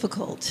very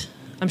difficult.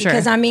 I'm sure.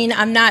 Because,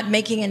 I'm not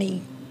making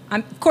any...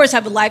 of course, I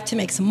have a life to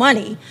make some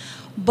money,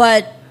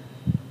 but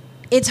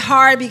it's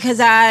hard because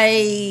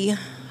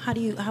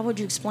how would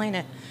you explain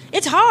it?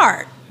 It's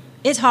hard.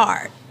 It's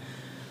hard.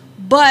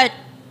 But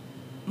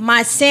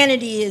my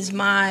sanity is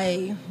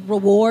my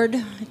reward,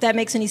 if that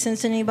makes any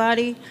sense to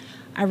anybody.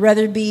 I'd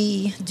rather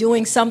be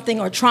doing something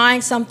or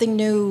trying something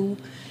new,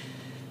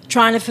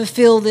 trying to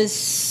fulfill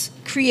this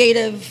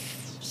creative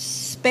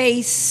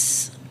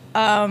space.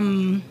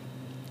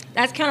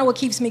 That's kind of what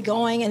keeps me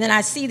going. And then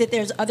I see that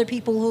there's other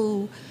people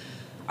who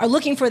are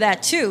looking for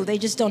that too. They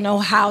just don't know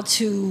how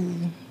to,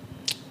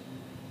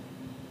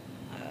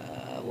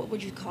 what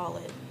would you call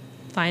it?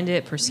 Find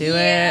it, pursue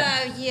it.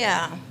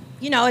 Yeah.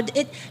 You know,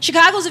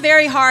 Chicago's a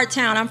very hard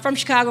town. I'm from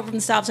Chicago, from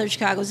the south side of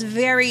Chicago.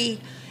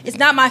 It's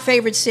not my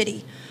favorite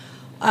city.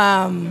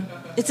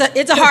 It's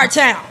a hard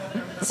town.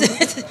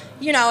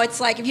 It's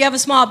like if you have a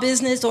small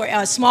business or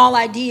a small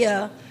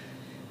idea,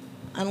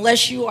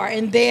 unless you are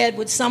in bed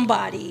with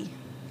somebody,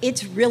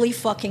 it's really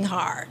fucking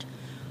hard.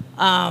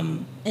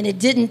 And it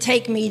didn't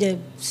take me to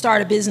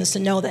start a business to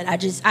know that.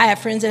 I have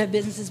friends that have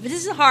businesses, but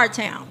this is a hard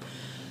town.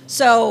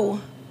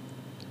 So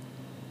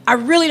I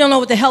really don't know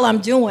what the hell I'm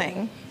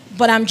doing,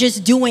 but I'm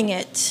just doing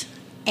it.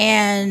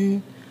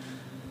 And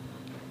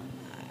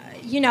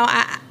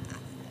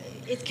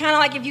it's kind of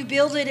like if you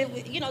build it,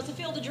 it's a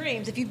field of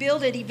dreams. If you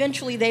build it,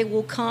 eventually they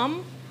will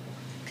come.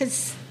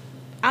 Because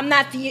I'm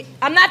not the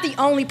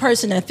only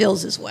person that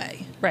feels this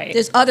way. Right.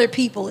 There's other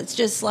people. It's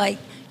just like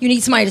you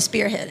need somebody to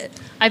spearhead it.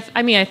 I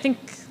think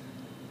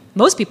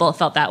most people have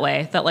felt that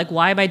way. That like,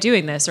 why am I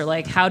doing this? Or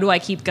like, how do I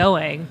keep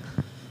going?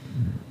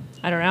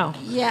 I don't know.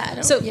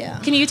 Yeah.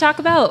 Can you talk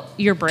about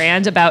your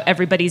brand, about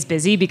Everybody's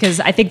Busy? Because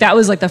I think that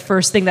was like the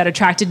first thing that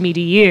attracted me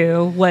to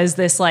you was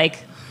this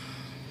like,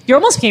 you're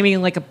almost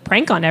becoming like a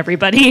prank on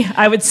everybody,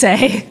 I would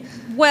say.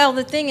 Well,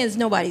 the thing is,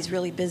 nobody's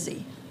really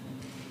busy.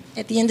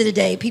 At the end of the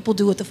day, people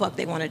do what the fuck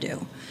they want to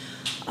do.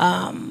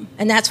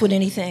 And that's with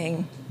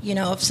anything.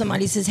 If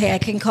somebody says, hey, I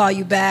can call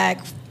you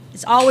back,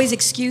 it's always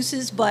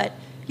excuses, but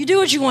you do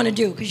what you want to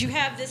do because you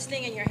have this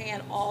thing in your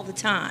hand all the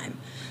time.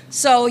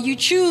 So you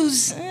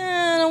choose,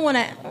 I don't want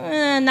to,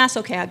 that's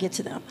okay, I'll get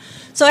to them.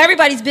 So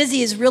Everybody's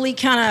Busy is really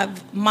kind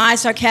of my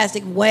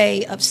sarcastic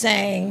way of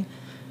saying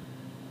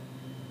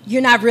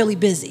you're not really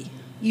busy.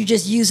 You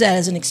just use that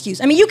as an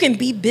excuse. I mean, you can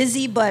be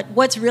busy, but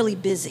what's really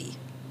busy?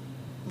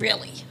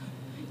 Really?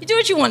 You do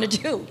what you want to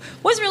do.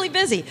 What's really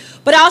busy?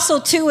 But also,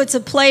 too, it's a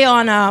play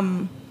on,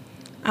 I'm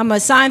a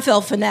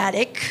Seinfeld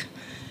fanatic.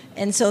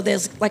 And so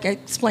there's, like I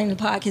explained in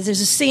the podcast, there's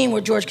a scene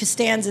where George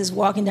Costanza is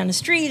walking down the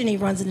street and he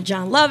runs into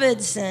John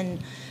Lovitz. And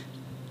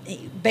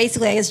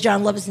basically, I guess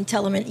John Lovitz didn't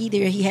tell him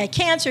either he had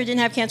cancer or didn't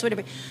have cancer,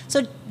 whatever.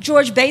 So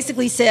George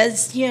basically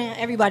says,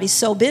 everybody's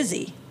so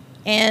busy.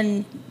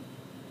 And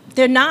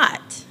they're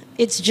not.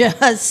 It's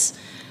just,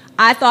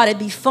 I thought it'd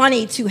be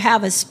funny to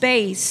have a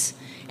space.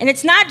 And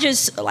it's not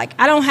just, like,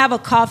 I don't have a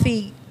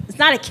coffee, it's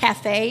not a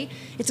cafe.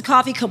 It's a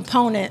coffee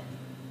component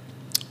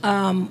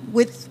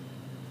with,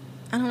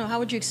 I don't know, how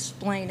would you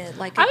explain it?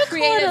 Like a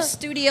creative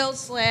studio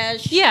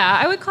 / Yeah,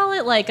 I would call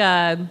it like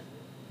a...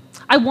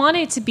 I want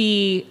it to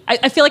be...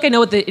 I feel like I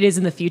know what it is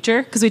in the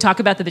future because we talk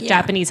about the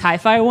Japanese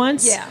hi-fi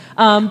once. Yeah.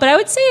 But I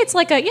would say it's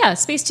like a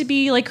space to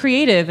be like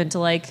creative and to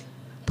like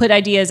put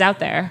ideas out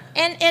there.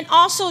 And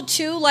also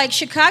too, like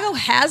Chicago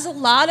has a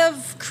lot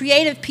of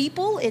creative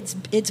people.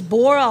 It's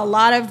bore a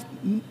lot of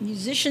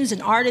musicians and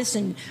artists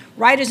and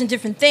writers and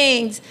different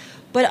things.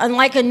 But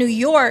unlike in New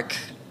York,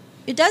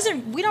 we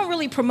don't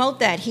really promote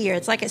that here.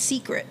 It's like a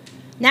secret.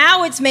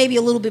 Now it's maybe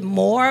a little bit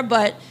more,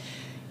 but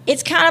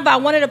it's kind of, I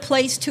wanted a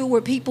place too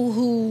where people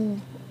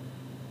who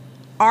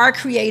are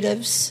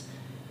creatives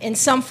in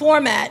some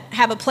format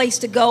have a place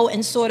to go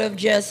and sort of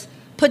just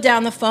put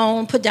down the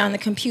phone, put down the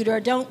computer.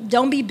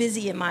 Don't be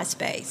busy in my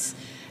space.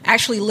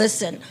 Actually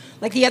listen.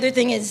 Like the other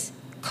thing is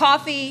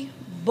coffee,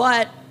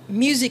 but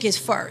music is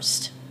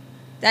first.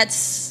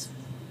 That's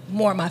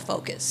more my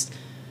focus.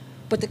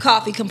 But the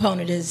coffee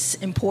component is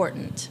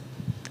important.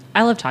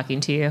 I love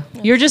talking to you.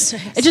 You're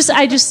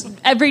I just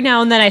every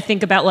now and then I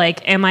think about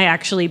like, am I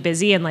actually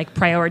busy and like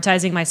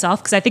prioritizing myself?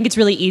 Because I think it's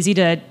really easy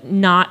to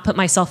not put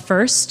myself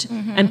first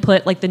and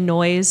put like the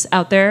noise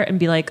out there and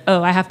be like,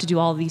 oh, I have to do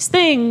all these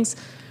things.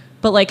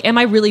 But like, am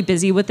I really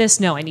busy with this?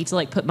 No, I need to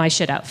like put my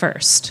shit out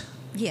first.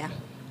 Yeah.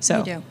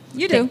 So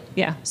you do.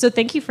 Yeah. So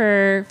thank you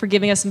for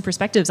giving us some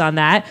perspectives on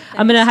that. Thanks.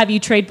 I'm gonna have you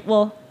trade.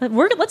 Well,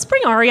 let's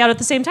bring Ari out at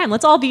the same time.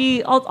 Let's all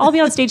be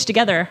on stage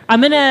together.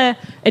 I'm gonna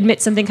admit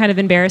something kind of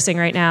embarrassing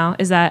right now.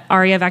 Is that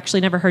Ari? I've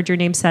actually never heard your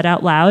name said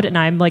out loud, and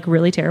I'm like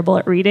really terrible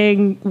at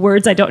reading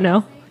words I don't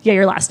know. Yeah,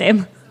 your last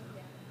name.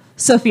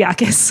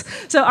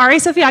 Sofiakis. So Ari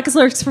Sofiakis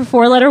works for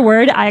 4-Letter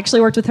Word. I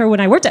actually worked with her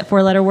when I worked at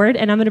 4-Letter Word,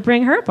 and I'm gonna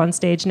bring her up on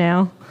stage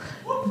now.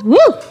 Woo!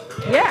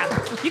 Yeah.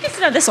 You can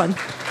sit on this one.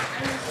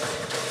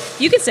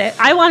 You can sit.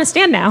 I want to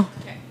stand now.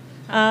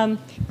 Okay.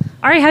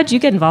 Ari, how'd you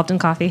get involved in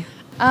coffee?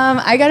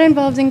 I got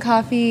involved in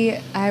coffee.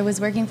 I was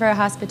working for a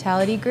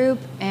hospitality group,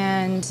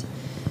 and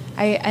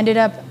I ended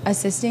up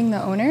assisting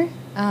the owner.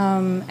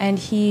 And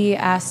he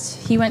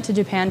went to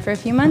Japan for a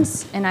few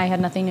months, and I had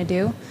nothing to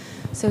do.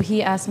 So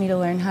he asked me to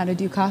learn how to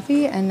do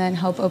coffee and then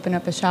help open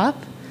up a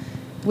shop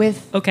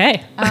with...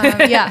 Okay.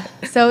 Yeah.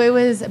 So it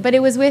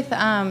was with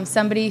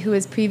somebody who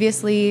was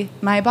previously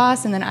my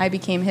boss, and then I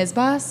became his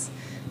boss.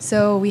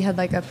 So we had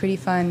like a pretty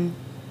fun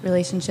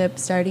relationship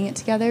starting it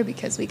together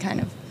because we kind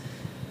of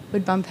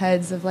would bump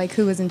heads of like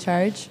who was in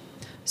charge.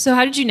 So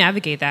how did you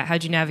navigate that? How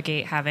did you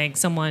navigate having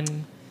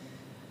someone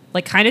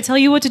like kind of tell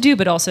you what to do,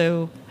 but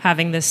also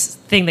having this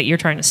thing that you're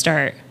trying to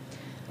start?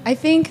 I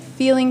think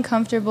feeling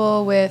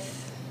comfortable with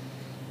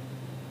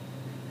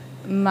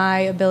my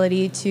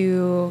ability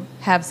to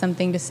have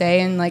something to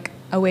say and like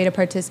a way to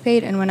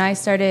participate. And when I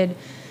started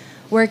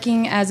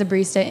working as a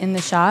barista in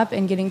the shop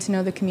and getting to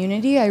know the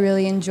community, I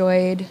really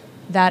enjoyed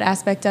that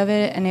aspect of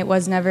it. And it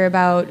was never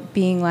about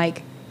being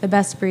like the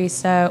best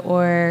barista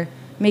or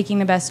making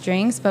the best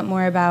drinks, but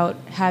more about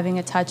having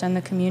a touch on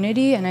the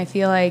community. And I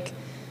feel like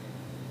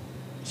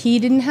he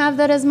didn't have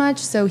that as much.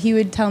 So he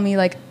would tell me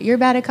like, you're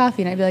bad at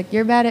coffee. And I'd be like,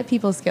 you're bad at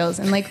people skills.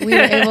 And like we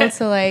were able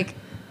to like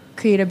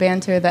create a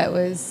banter that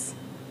was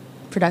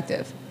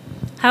productive.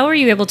 How were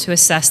you able to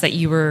assess that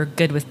you were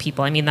good with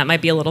people? I mean, that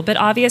might be a little bit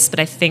obvious, but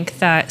I think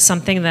that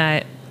something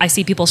that I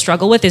see people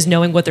struggle with is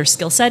knowing what their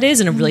skill set is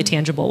in a really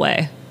tangible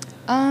way.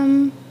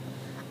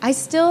 I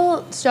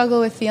still struggle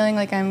with feeling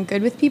like I'm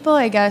good with people.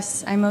 I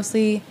guess I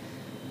mostly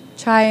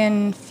try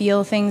and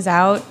feel things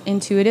out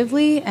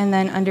intuitively and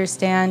then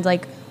understand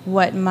like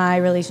what my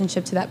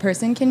relationship to that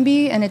person can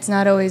be. And it's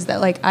not always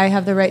that like I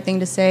have the right thing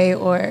to say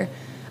or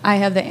I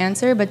have the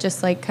answer, but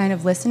just like kind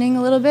of listening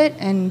a little bit.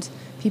 And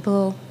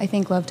people, I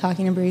think, love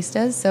talking to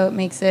baristas, so it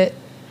makes it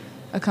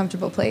a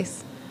comfortable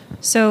place.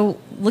 So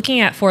looking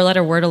at Four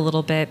Letter Word a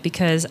little bit,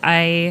 because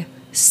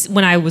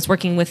when I was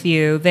working with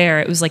you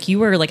there, it was like you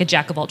were like a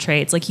jack of all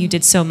trades. Like you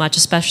did so much,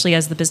 especially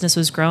as the business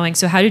was growing.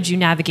 So how did you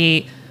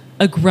navigate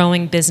a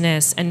growing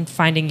business and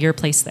finding your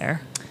place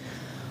there?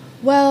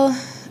 Well,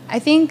 I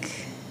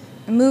think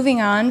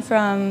moving on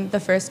from the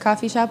first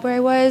coffee shop where I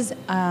was,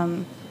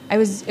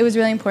 it was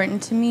really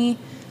important to me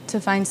to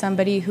find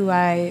somebody who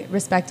I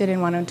respected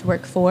and wanted to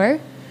work for.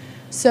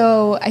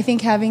 So I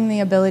think having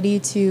the ability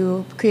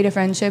to create a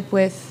friendship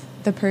with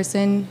the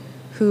person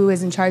who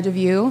is in charge of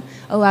you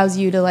allows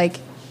you to like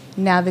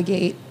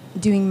navigate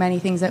doing many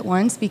things at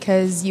once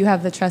because you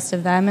have the trust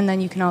of them, and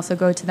then you can also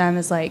go to them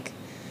as like,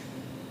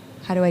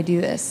 how do I do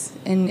this?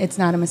 And it's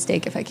not a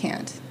mistake if I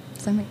can't.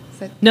 Does that make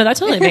sense? No, that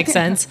totally makes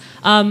sense.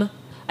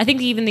 I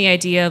think even the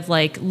idea of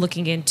like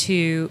looking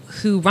into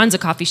who runs a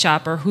coffee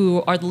shop or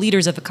who are the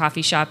leaders of a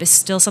coffee shop is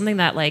still something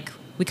that like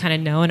we kind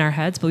of know in our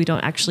heads, but we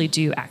don't actually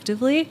do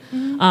actively.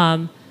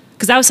 Mm-hmm.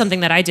 Because that was something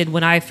that I did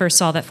when I first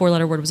saw that Four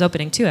Letter Word was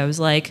opening too. I was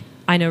like,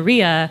 I know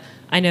Rhea.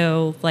 I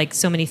know like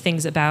so many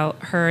things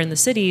about her in the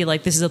city.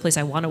 Like this is a place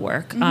I want to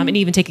work. Mm-hmm. And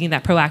even taking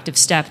that proactive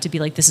step to be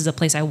like, this is a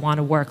place I want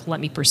to work.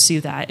 Let me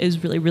pursue that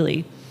is really,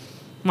 really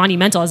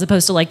monumental, as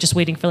opposed to like just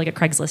waiting for like a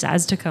Craigslist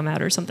ads to come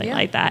out or something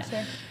like that.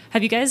 Sure.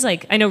 Have you guys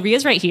like, I know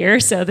Rhea's right here,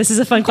 so this is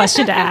a fun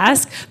question to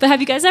ask, but have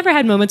you guys ever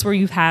had moments where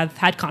you have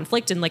had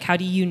conflict, and like how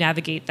do you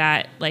navigate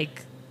that?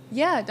 Like,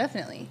 Yeah,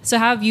 definitely. so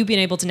how have you been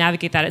able to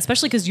navigate that,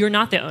 especially because you're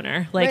not the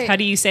owner? Like, Right. how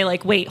do you say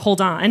like, wait,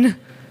 hold on?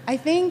 I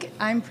think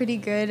I'm pretty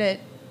good at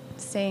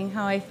saying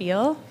how I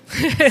feel.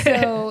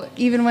 So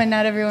even when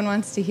not everyone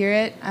wants to hear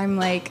it, I'm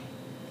like,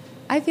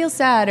 I feel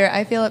sad or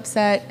I feel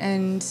upset,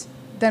 and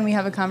then we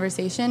have a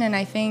conversation. And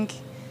I think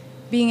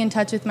being in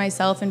touch with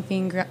myself and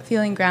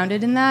feeling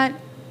grounded in that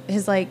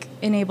has like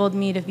enabled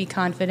me to be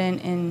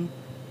confident in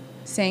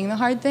saying the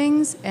hard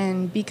things.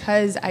 And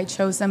because I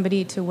chose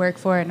somebody to work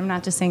for, and I'm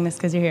not just saying this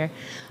because you're here,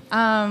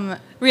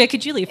 Rhea,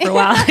 could you leave for a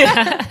while?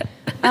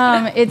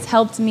 it's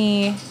helped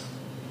me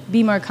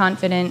be more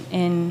confident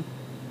in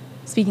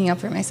speaking up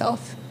for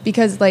myself,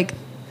 because like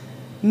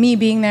me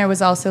being there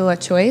was also a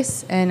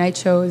choice, and I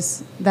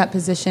chose that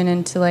position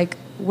and to like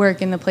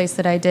work in the place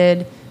that I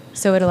did,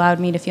 so it allowed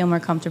me to feel more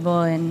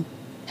comfortable in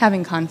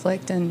having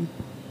conflict and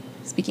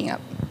speaking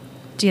up.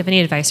 Do you have any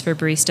advice for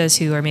baristas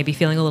who are maybe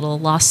feeling a little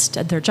lost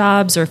at their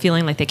jobs or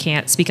feeling like they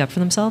can't speak up for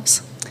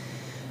themselves?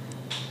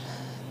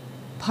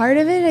 Part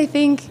of it, I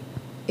think,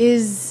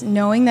 is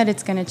knowing that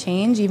it's going to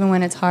change even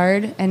when it's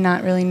hard, and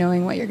not really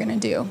knowing what you're going to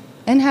do.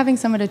 And having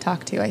someone to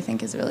talk to, I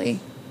think, is really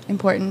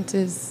important,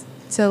 is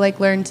to like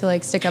learn to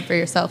like stick up for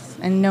yourself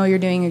and know you're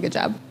doing a good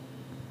job.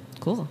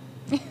 Cool.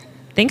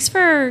 Thanks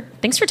for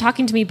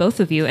talking to me, both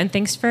of you, and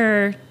thanks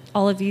for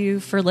all of you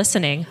for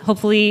listening.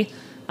 Hopefully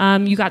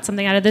you got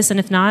something out of this, and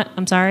if not,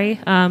 I'm sorry.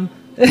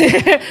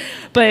 But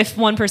if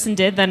one person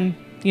did, then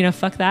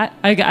fuck that.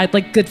 I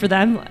like, good for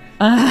them.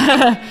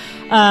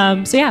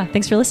 So yeah,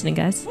 thanks for listening,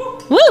 guys.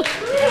 Woo!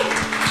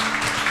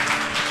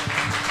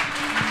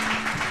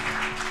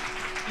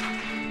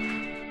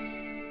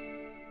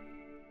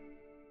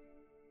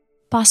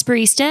 Boss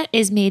Barista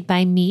is made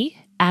by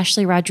me,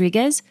 Ashley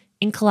Rodriguez,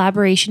 in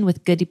collaboration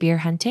with Good Beer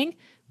Hunting,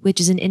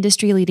 which is an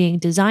industry-leading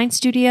design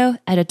studio,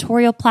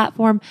 editorial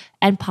platform,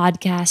 and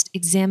podcast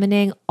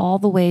examining all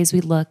the ways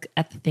we look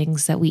at the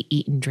things that we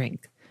eat and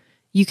drink.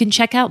 You can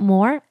check out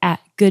more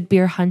at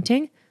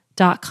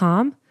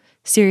goodbeerhunting.com.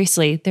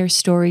 Seriously, their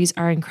stories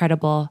are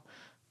incredible.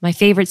 My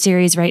favorite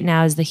series right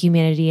now is the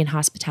Humanity and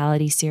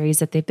Hospitality series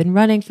that they've been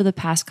running for the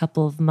past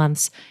couple of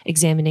months,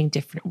 examining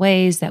different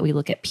ways that we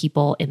look at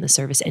people in the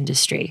service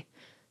industry.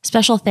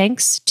 Special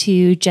thanks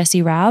to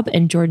Jesse Raub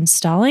and Jordan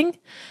Stalling.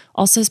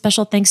 Also,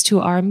 special thanks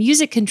to our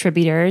music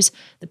contributors,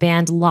 the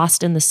band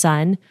Lost in the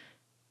Sun.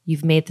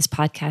 You've made this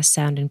podcast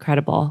sound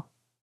incredible.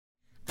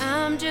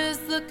 I'm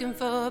just looking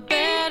for a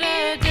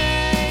better